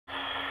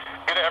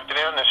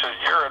afternoon. This is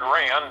Jared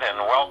Rand, and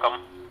welcome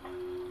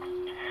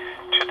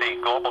to the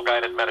Global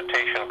Guided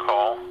Meditation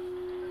Call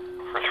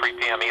for 3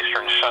 p.m.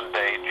 Eastern,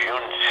 Sunday,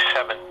 June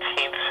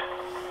 17th,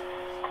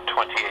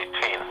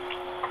 2018.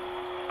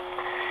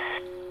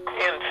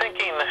 In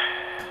thinking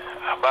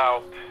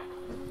about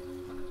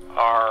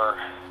our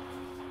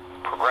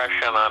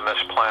progression on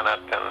this planet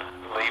and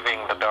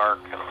leaving the dark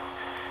and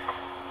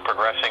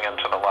progressing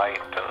into the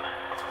light,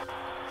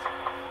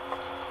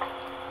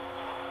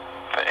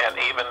 and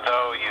even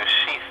though you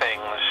see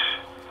things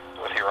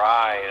with your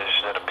eyes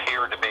that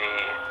appear to be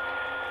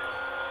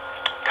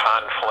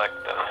conflict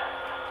and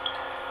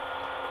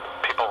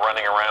people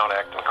running around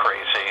acting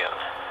crazy and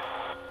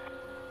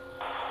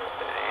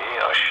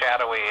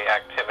shadowy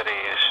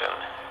activities and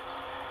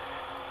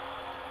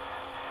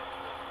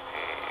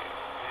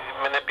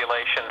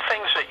manipulation,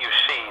 things that you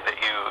see that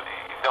you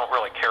don't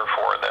really care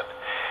for, that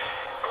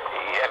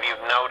have you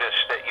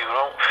noticed that you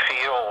don't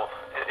feel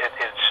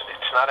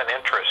it's not an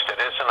interest, it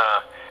isn't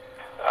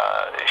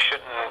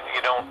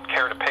you don't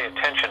care to pay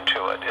attention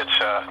to it. It's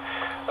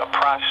a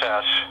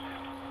process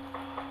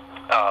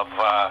of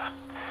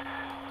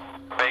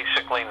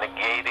basically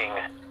negating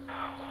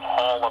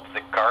all of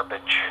the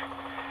garbage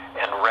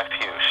and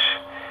refuse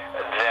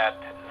that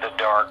the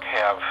dark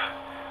have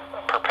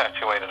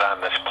perpetuated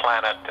on this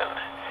planet,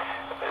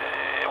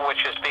 and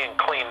which is being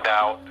cleaned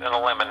out and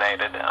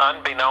eliminated,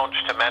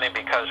 unbeknownst to many,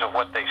 because of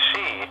what they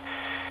see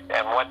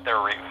and what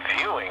they're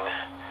reviewing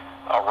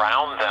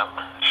around them,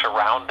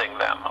 surrounding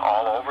them,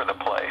 all over the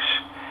place,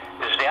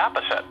 is the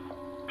opposite.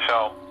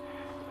 So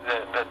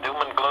the doom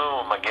and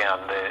gloom again,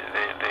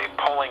 the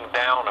pulling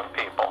down of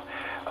people,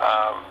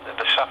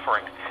 the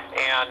suffering.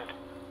 And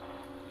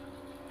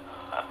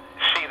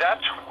see,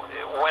 that's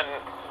when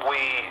we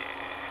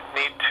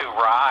need to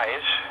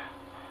rise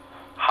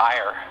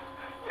higher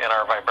in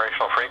our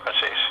vibrational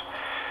frequencies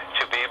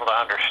to be able to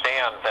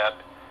understand that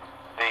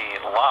the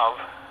love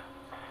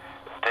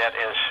that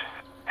is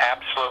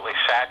absolutely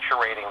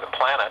saturating the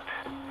planet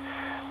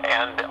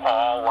and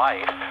all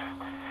life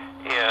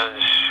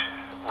is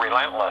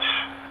relentless,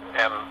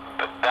 and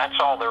that's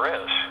all there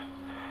is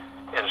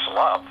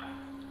love.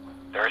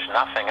 There's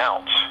nothing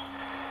else.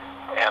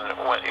 And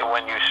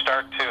when you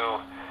start to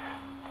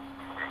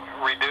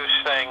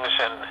reduce things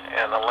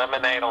and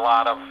eliminate a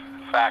lot of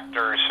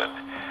factors and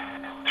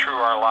through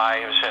our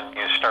lives, and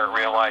you start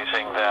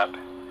realizing that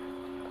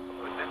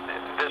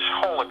this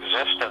whole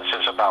existence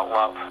is about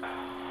love.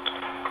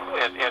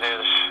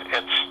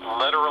 It's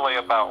literally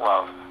about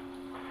love.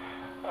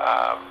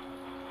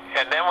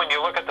 And then when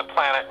you look at the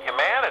planet and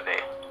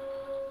humanity,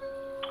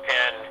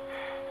 and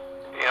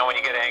when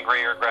you get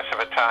angry or aggressive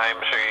at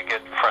times, or you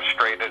get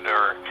frustrated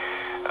or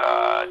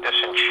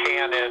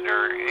disenchanted,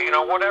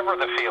 or whatever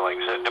the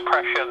feelings,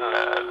 depression,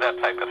 that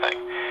type of thing,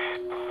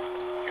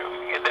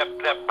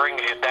 that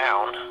brings you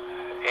down,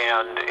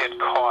 and it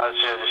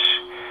causes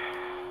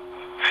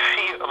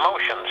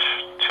emotions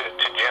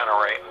to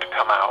generate and to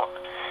come out,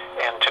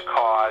 and to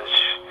cause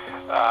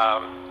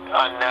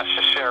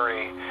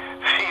unnecessary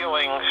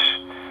feelings,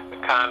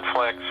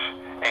 conflicts,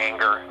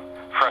 anger,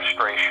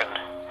 frustration,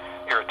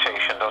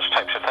 irritation, those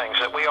types of things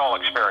that we all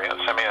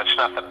experience. I mean, it's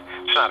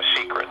not a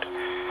secret.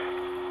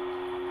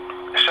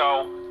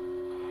 So,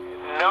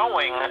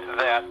 knowing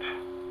that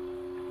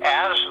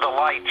as the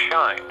light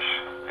shines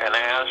and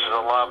as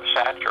the love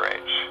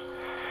saturates,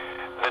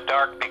 the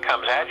dark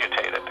becomes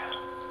agitated,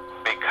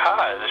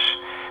 because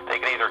they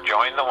can either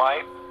join the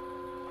light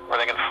or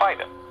they can fight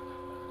it.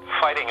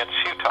 Fighting it's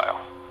futile.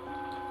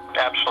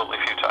 Absolutely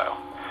futile.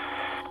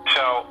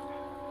 So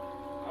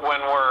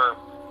when we're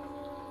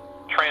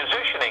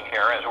transitioning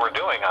here, as we're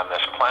doing on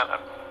this planet,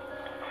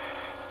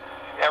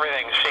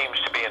 everything seems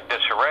to be in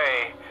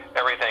disarray.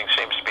 Everything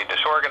seems to be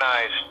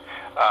disorganized.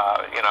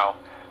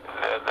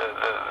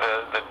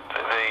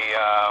 The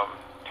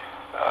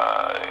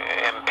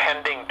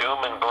impending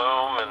doom and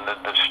gloom and the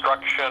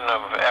destruction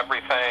of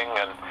everything,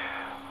 and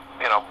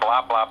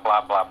blah blah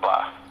blah blah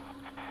blah.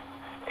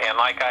 And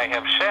like I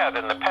have said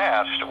in the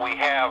past, we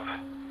have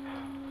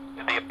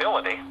the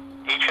ability,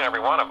 each and every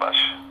one of us,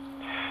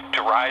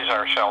 to rise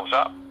ourselves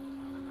up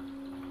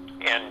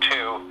and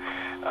to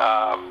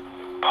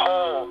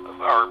pull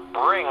or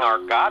bring our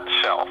God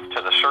self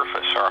to the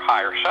surface, our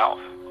higher self.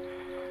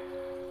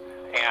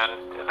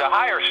 And the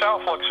higher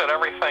self looks at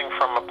everything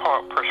from a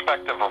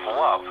perspective of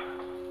love,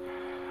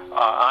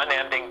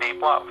 unending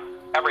deep love,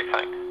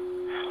 everything.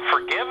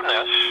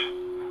 Forgiveness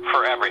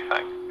for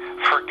everything.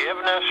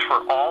 Forgiveness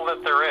for all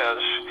that there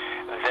is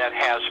that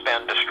has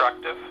been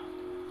destructive.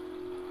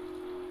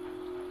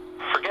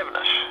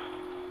 Forgiveness.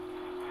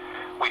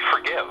 We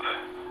forgive.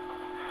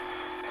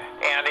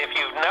 And if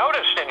you've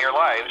noticed in your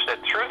lives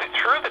that through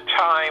the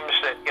times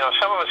that,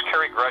 some of us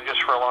carry grudges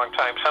for a long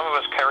time, some of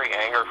us carry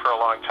anger for a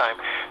long time,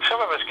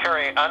 some of us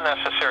carry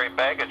unnecessary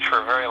baggage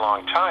for a very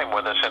long time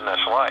with us in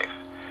this life.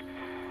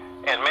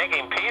 And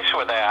making peace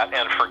with that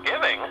and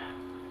forgiving,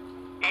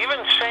 even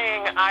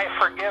saying, I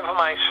forgive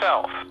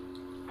myself,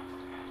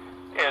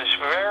 is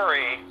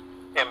very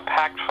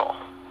impactful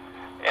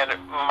And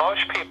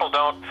most people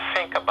don't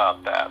think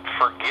about that.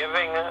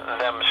 Forgiving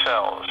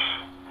themselves.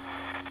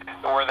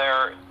 Where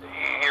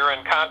you're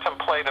in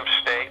contemplative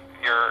state,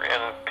 you're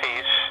in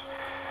peace,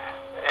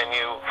 and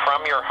you,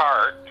 from your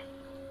heart,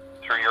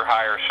 through your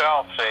higher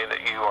self, say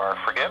that you are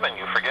forgiven.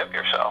 You forgive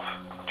yourself,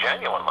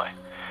 genuinely.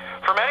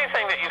 From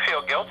anything that you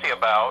feel guilty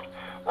about,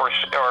 or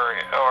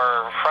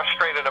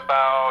frustrated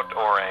about,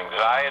 or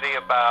anxiety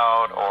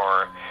about,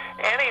 or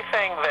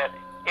anything that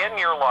in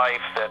your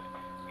life that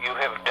you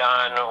have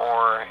done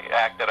or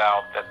acted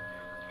out that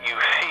you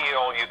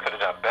feel you could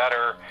have done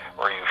better,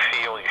 or you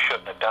feel you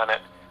shouldn't have done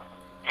it,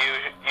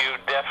 you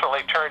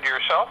definitely turn to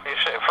yourself. You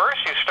say, first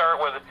you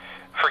start with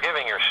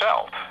forgiving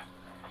yourself,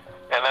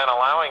 and then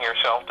allowing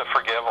yourself to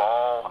forgive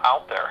all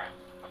out there.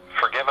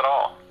 Forgive it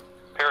all,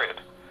 period.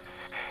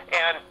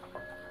 And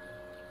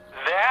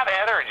that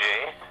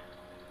energy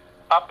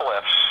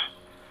uplifts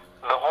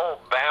the whole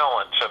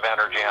balance of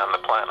energy on the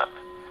planet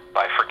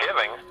by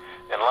forgiving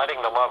and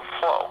letting the love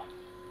flow.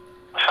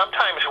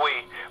 Sometimes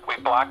we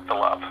block the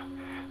love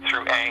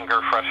through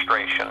anger,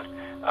 frustration,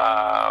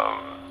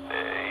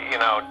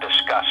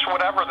 disgust,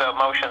 whatever the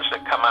emotions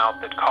that come out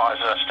that cause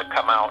us to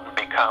come out and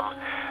become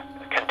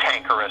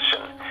cantankerous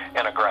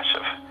and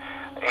aggressive.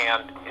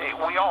 And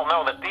we all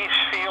know that these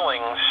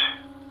feelings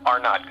are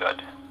not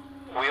good.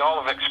 We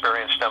all have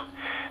experienced them.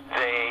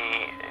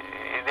 They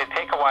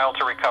take a while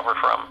to recover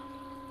from.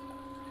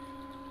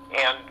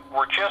 And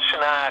we're just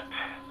not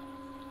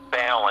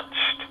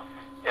balanced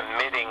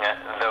emitting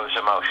those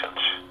emotions.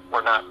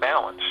 We're not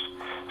balanced.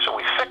 So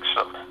we fix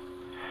them.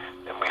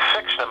 And we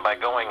fix them by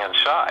going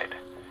inside,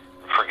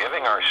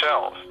 forgiving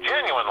ourselves.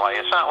 Genuinely,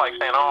 it's not like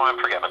saying, oh, I'm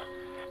forgiven.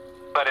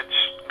 But it's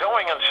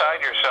going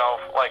inside yourself,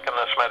 like in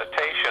this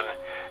meditation,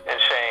 and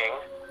saying,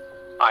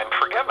 I'm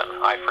forgiven.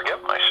 I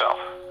forgive myself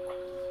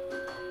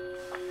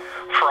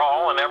for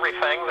all and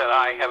everything that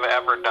I have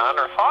ever done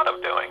or thought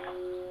of doing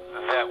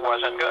that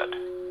wasn't good,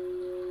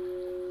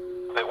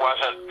 that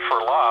wasn't for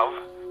love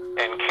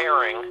and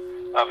caring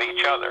of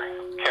each other,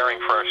 caring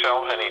for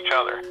ourselves and each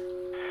other.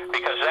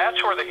 Because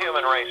that's where the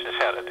human race is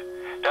headed.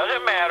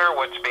 Doesn't matter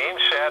what's being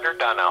said or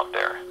done out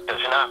there.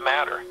 Does not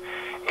matter.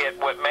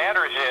 What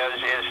matters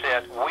is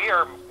that we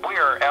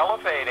are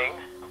elevating,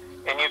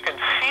 and you can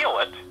feel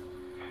it.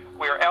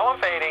 We are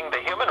elevating the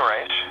human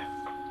race,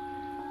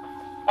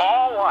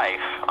 all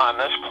life on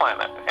this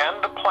planet,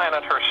 and the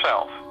planet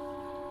herself,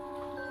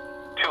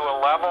 to a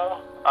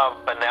level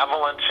of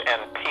benevolence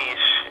and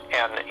peace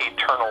and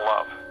eternal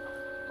love.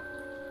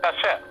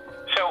 That's it.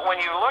 So when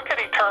you look at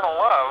eternal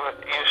love,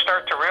 you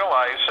start to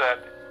realize that,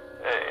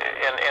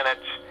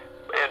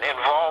 it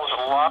involves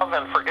love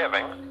and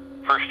forgiving.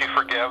 First you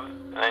forgive,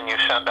 and then you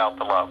send out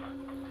the love.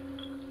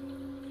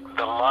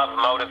 The love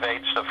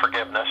motivates the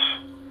forgiveness.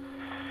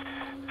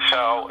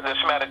 So this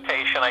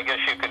meditation, I guess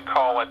you could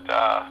call it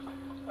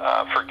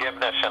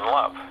forgiveness and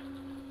love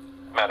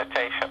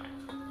meditation.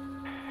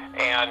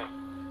 And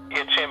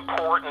it's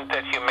important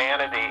that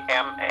humanity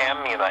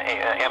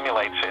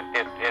emulates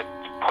it. It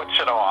puts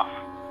it off,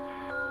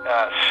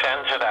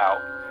 sends it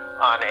out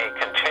on a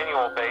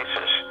continual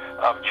basis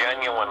of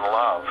genuine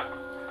love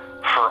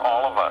for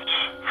all of us,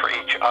 for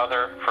each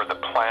other, for the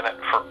planet,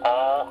 for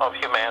all of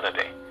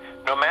humanity.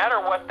 No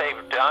matter what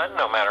they've done,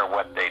 no matter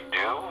what they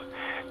do,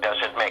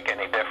 doesn't make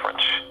any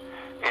difference.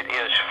 It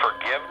is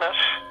forgiveness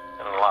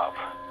and love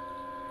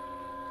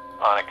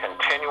on a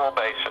continual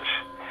basis.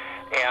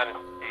 And,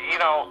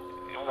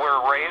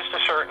 we're raised a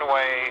certain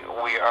way.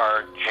 We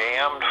are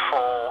jammed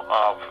full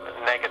of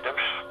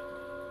negatives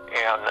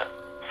and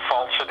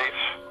falsities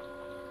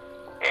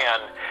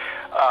and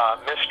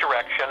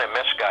misdirection and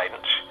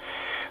misguidance.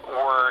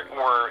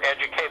 We're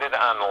educated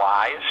on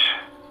lies,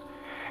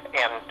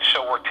 and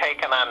so we're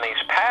taken on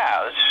these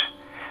paths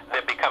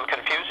that become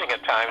confusing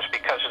at times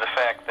because of the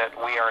fact that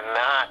we are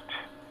not,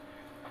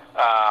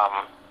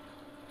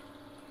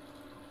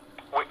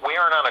 we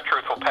aren't on a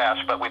truthful path,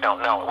 but we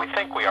don't know it. We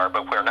think we are,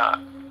 but we're not.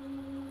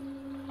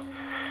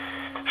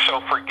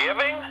 So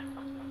forgiving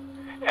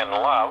and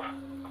love,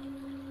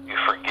 you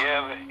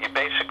forgive, you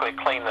basically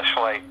clean the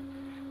slate,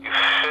 you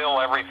fill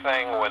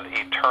everything with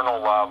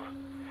eternal love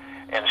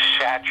and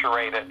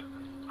saturate it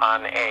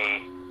on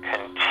a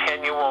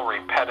continual,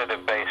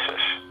 repetitive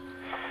basis.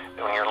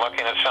 When you're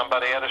looking at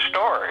somebody at a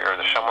store or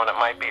someone that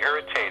might be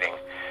irritating,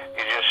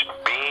 you just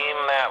beam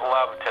that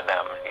love to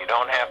them. You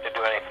don't have to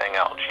do anything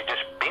else. You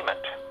just beam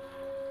it.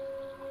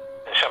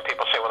 And some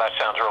people say, well, that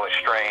sounds really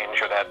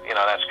strange, or that,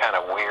 that's kind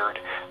of weird.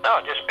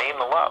 No, just beam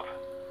the love.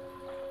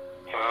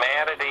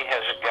 Humanity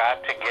has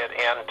got to get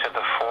into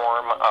the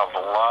form of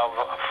love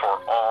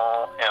for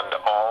all and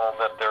all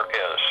that there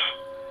is.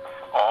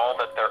 All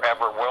that there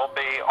ever will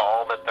be,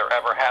 all that there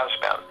ever has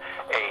been.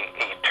 A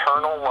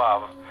eternal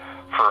love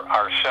for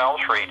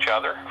ourselves, for each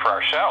other, for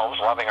ourselves,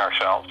 loving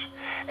ourselves,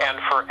 and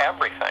for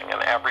everything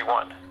and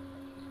everyone.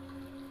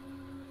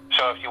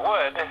 So if you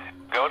would,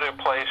 go to a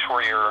place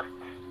where you're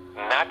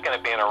not going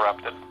to be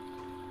interrupted,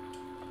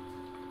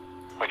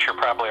 which you're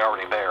probably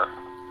already there,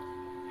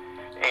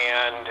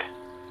 and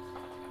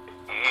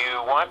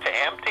you want to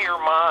empty your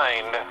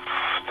mind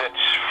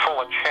that's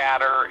full of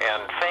chatter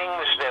and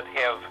things that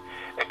have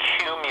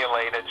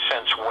accumulated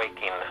since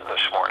waking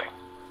this morning.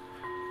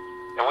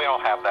 And we all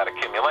have that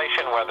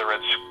accumulation, whether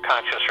it's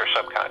conscious or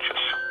subconscious.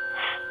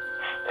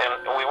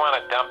 And we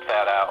want to dump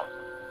that out.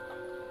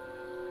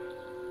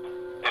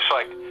 Just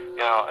like,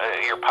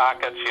 your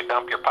pockets, you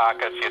dump your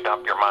pockets, you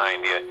dump your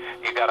mind.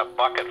 You got a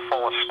bucket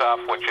full of stuff,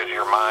 which is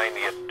your mind,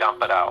 you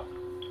dump it out.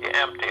 You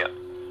empty it.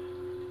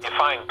 You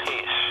find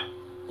peace.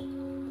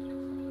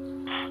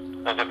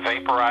 And to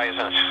vaporize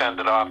and send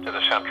it off to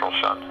the central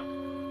sun.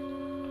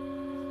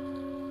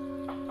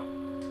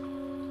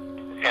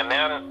 And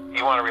then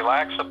you want to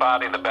relax the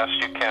body the best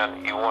you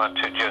can. You want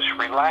to just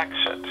relax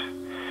it.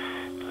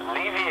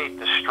 Alleviate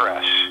the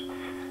stress.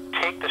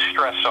 Take the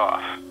stress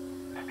off.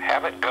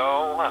 Have it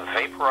go and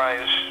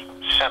vaporize,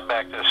 sent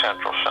back to the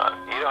central sun.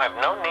 You have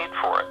no need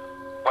for it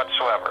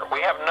whatsoever. We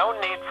have no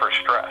need for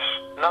stress.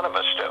 None of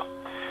us do.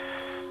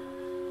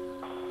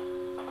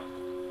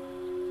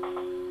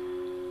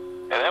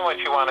 And then what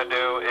you want to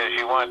do is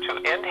you want to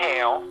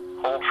inhale,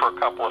 hold for a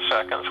couple of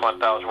seconds,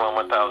 1001,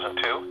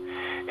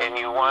 1002, and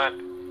you want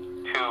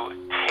to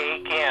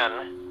take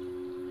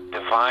in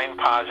divine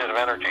positive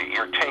energy.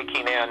 You're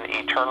taking in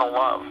eternal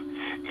love.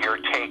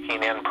 You're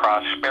taking in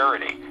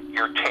prosperity.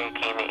 You're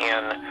taking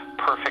in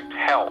perfect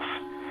health,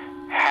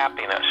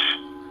 happiness,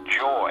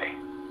 joy.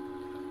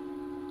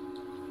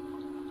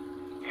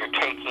 You're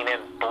taking in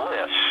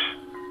bliss.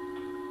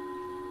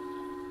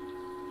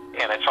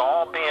 And it's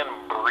all being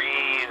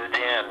breathed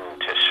in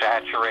to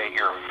saturate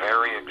your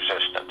very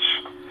existence.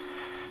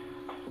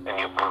 And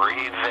you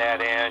breathe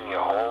that in, you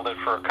hold it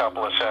for a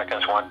couple of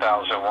seconds,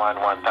 1001,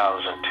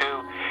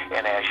 1002,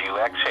 and as you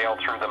exhale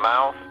through the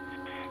mouth,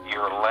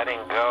 you're letting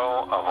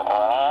go of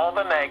all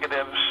the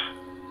negatives,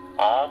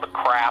 all the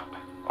crap,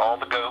 all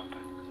the goop,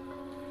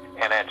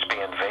 and it's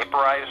being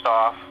vaporized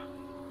off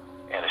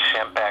and is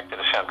sent back to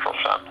the central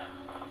sun.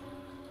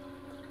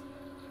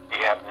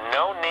 You have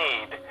no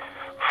need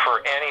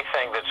for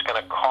anything that's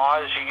going to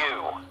cause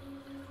you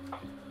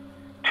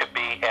to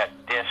be at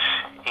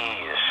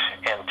dis-ease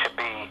and to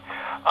be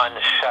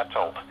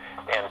unsettled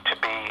and to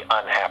be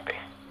unhappy.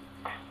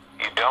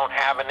 You don't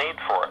have a need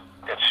for it.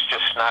 It's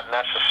just not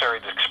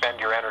necessary to expend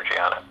your energy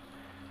on it.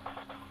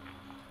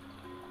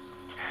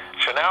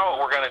 So now what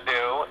we're going to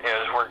do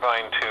is we're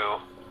going to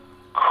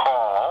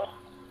call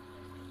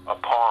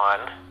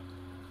upon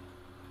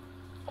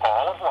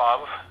all of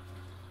love.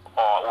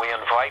 We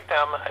invite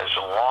them as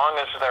long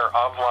as they're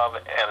of love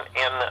and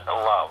in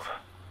love.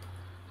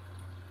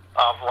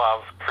 Of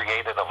love,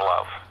 created of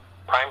love.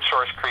 Prime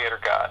Source, Creator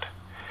God.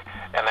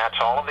 And that's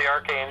all of the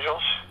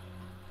archangels,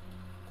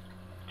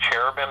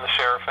 cherubim, the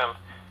seraphim,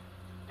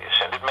 the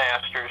ascended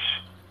masters,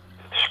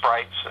 the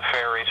sprites, the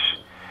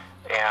fairies,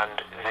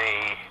 and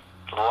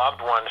the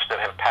loved ones that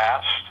have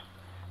passed.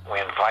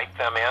 We invite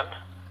them in.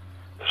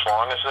 As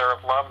long as they're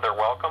of love, they're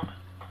welcome.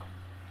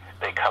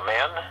 They come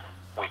in.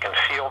 We can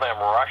feel them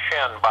rush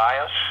in by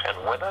us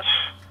and with us.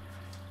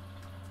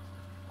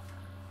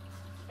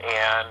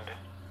 And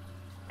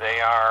they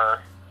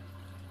are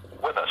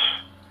with us.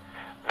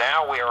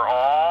 Now we are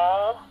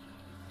all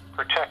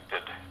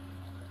protected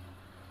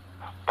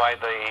by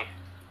the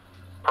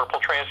purple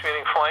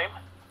transmuting flame,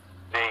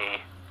 the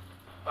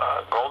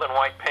golden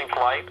white pink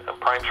light of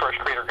Prime Source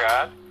Creator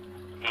God,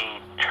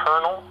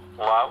 eternal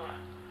love,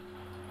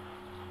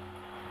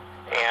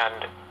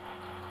 and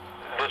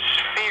the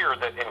sphere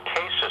that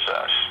encases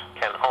us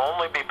can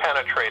only be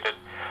penetrated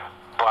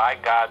by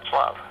God's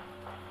love.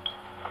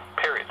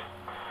 Period.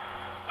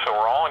 So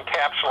we're all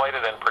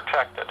encapsulated and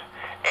protected.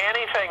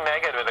 Anything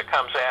negative that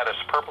comes at us,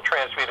 purple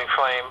transmuting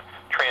flame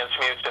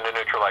transmutes into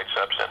neutral light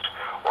substance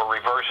or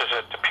reverses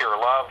it to pure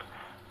love.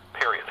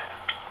 Period.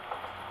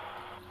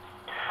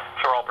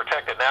 So we're all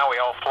protected. Now we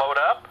all float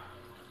up,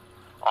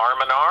 arm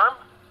in arm,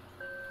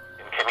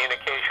 in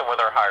communication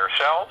with our higher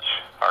selves,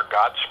 our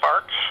God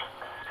sparks.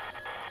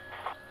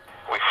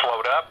 We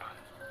float up,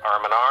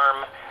 arm in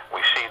arm.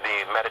 We see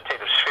the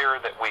meditative sphere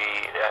that we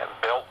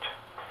built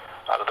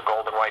out of the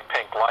golden white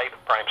pink light of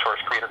Prime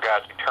Source Creator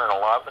God's eternal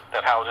love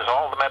that houses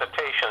all the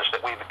meditations that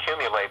we've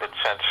accumulated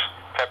since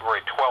February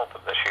 12th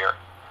of this year,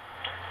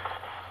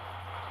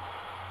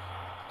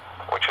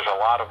 which is a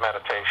lot of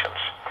meditations.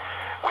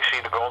 We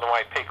see the golden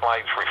white pink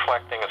lights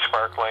reflecting and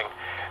sparkling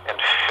and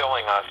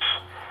filling us,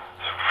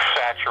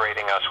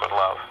 saturating us with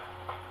love.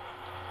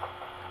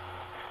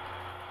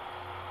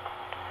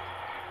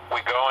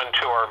 We go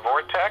into our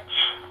vortex.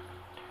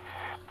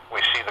 We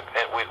see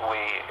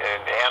we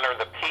enter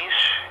the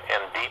peace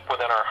and deep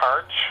within our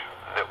hearts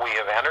that we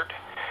have entered.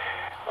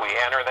 We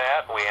enter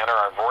that. We enter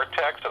our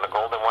vortex of the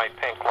golden white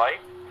pink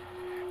light.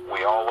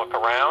 We all look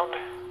around.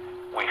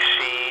 We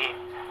see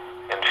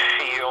and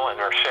feel and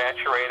are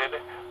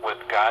saturated with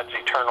God's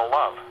eternal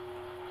love.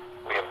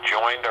 We have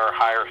joined our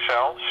higher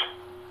selves.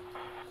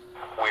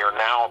 We are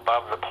now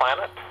above the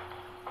planet,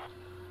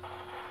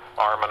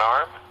 arm in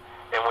arm,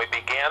 and we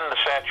begin the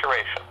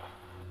saturation.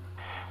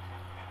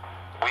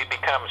 We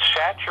become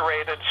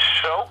saturated,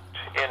 soaked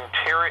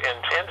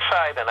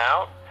inside and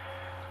out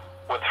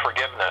with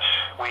forgiveness.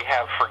 We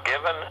have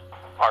forgiven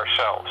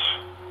ourselves,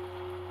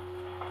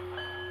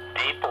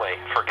 deeply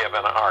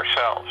forgiven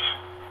ourselves.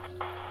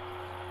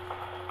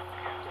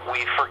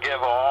 We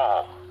forgive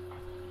all.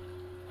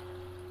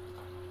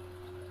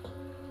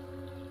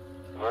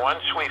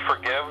 Once we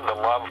forgive, the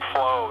love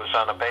flows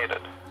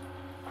unabated.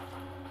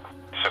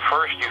 So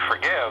first you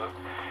forgive,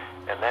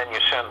 and then you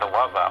send the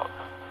love out.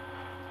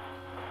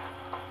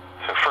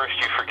 So first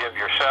you forgive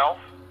yourself,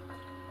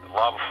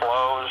 love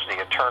flows,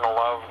 the eternal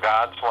love,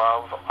 God's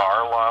love,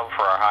 our love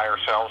for our higher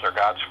selves or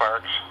God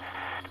sparks.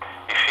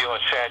 You feel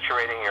it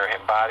saturating your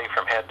body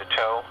from head to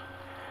toe.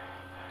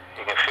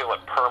 You can feel it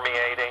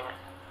permeating,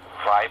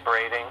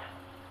 vibrating,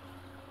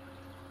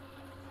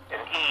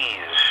 and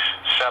ease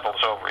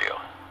settles over you.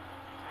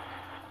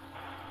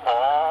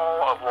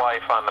 All of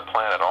life on the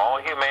planet, all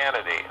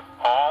humanity,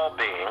 all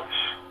beings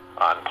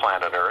on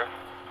planet Earth,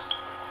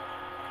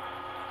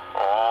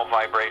 all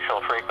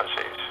vibrational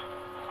frequencies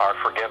are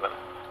forgiven.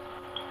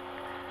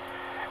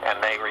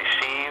 And they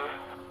receive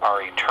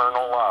our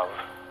eternal love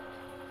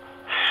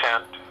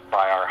sent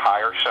by our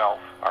higher self,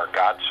 our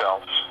God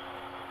selves,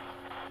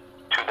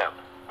 to them,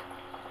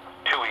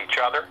 to each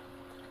other,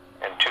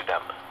 and to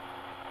them.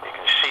 You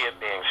can see it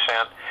being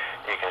sent.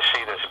 You can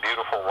see this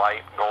beautiful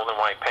light, golden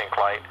white pink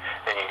light,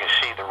 and you can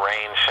see the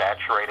rain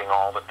saturating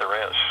all that there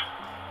is,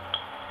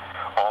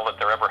 all that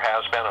there ever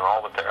has been and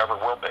all that there ever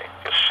will be,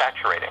 just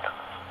saturating it.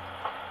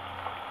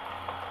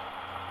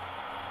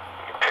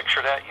 You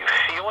picture that, you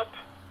feel it,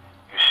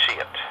 you see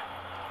it.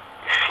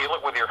 You feel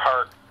it with your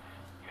heart,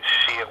 you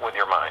see it with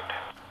your mind.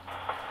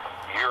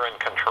 You're in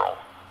control.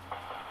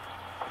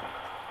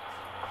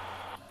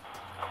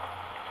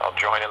 I'll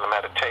join in the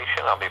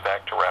meditation. I'll be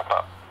back to wrap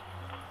up.